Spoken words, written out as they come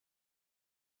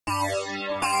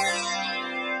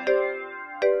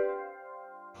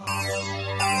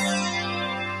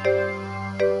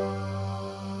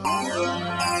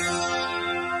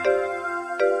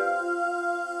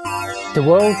The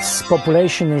world's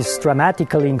population is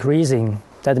dramatically increasing.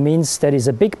 That means there is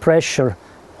a big pressure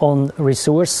on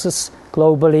resources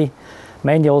globally,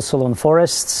 mainly also on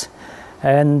forests.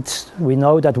 And we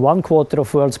know that 1/4 of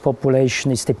the world's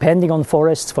population is depending on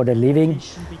forests for their living.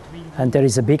 And there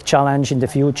is a big challenge in the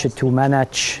future to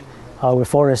manage our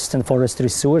forests and forest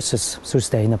resources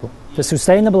sustainable. The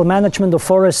sustainable management of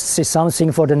forests is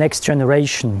something for the next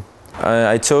generation.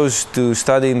 I chose to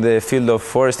study in the field of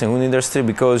forest and wood industry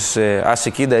because as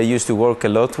a kid I used to work a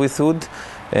lot with wood,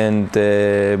 and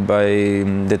by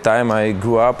the time I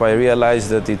grew up I realized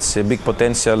that it's a big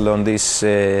potential on this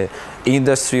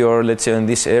industry, or let's say in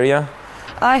this area.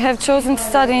 I have chosen to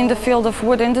study in the field of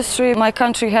wood industry. My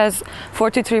country has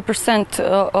 43%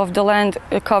 of the land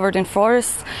covered in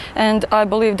forests, and I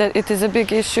believe that it is a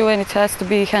big issue and it has to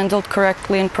be handled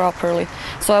correctly and properly.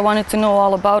 So I wanted to know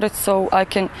all about it so I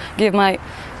can give my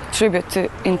tribute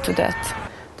into that.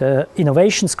 The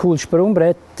Innovation School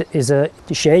Sprungbrett is an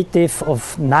initiative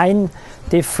of 9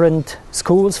 different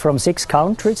schools from 6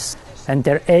 countries, and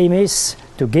their aim is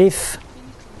to give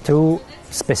to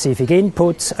specific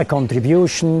inputs, a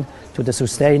contribution to the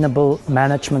sustainable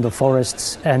management of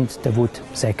forests and the wood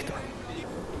sector.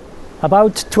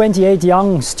 About 28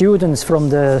 young students from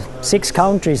the 6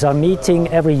 countries are meeting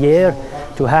every year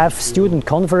to have student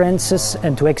conferences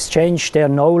and to exchange their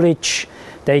knowledge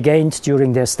they gained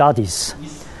during their studies.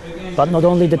 But not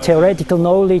only the theoretical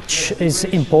knowledge is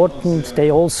important,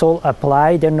 they also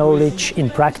apply their knowledge in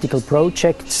practical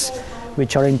projects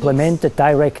which are implemented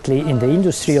directly in the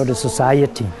industry or the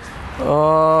society.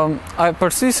 I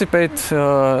participate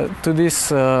to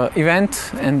this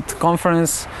event and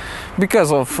conference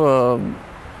because of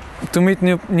to meet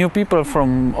new people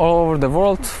from all over the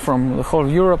world, from the whole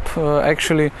Europe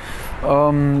actually,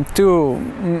 to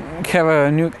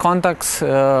have new contacts,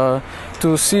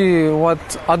 to see what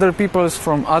other people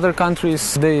from other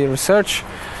countries they research.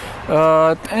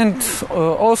 And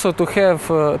also to have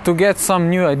to get some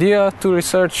new idea to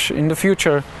research in the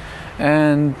future,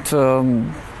 and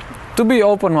to be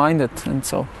open-minded, and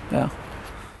so yeah.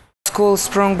 School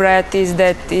Sprungbrett is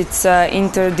that it's an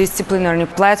interdisciplinary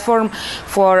platform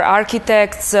for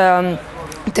architects,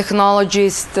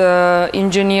 technologists,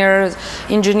 engineers,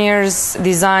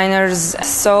 designers.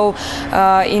 So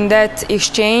in that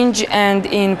exchange and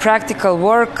in practical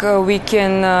work we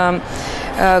can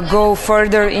go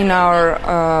further in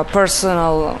our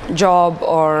personal job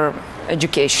or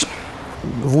education.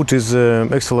 Wood is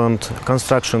excellent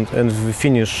construction and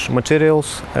finish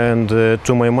materials, and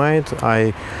to my mind,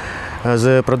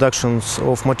 the productions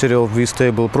of material with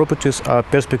stable properties are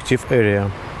perspective area.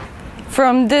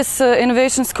 From this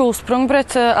Innovation School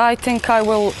Sprungbrett, I think I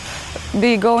will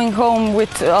be going home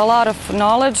with a lot of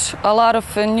knowledge, a lot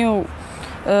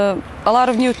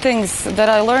of new things that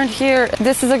I learned here.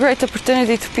 This is a great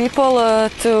opportunity to people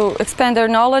to expand their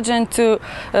knowledge and to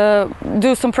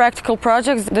do some practical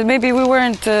projects that maybe we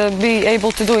weren't be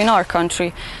able to do in our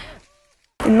country.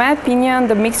 In my opinion,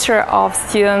 the mixture of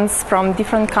students from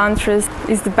different countries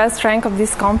is the best strength of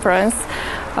this conference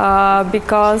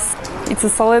because it's a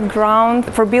solid ground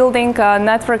for building a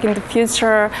network in the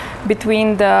future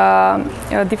between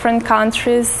the different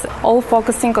countries, all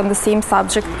focusing on the same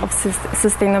subject of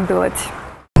sustainability.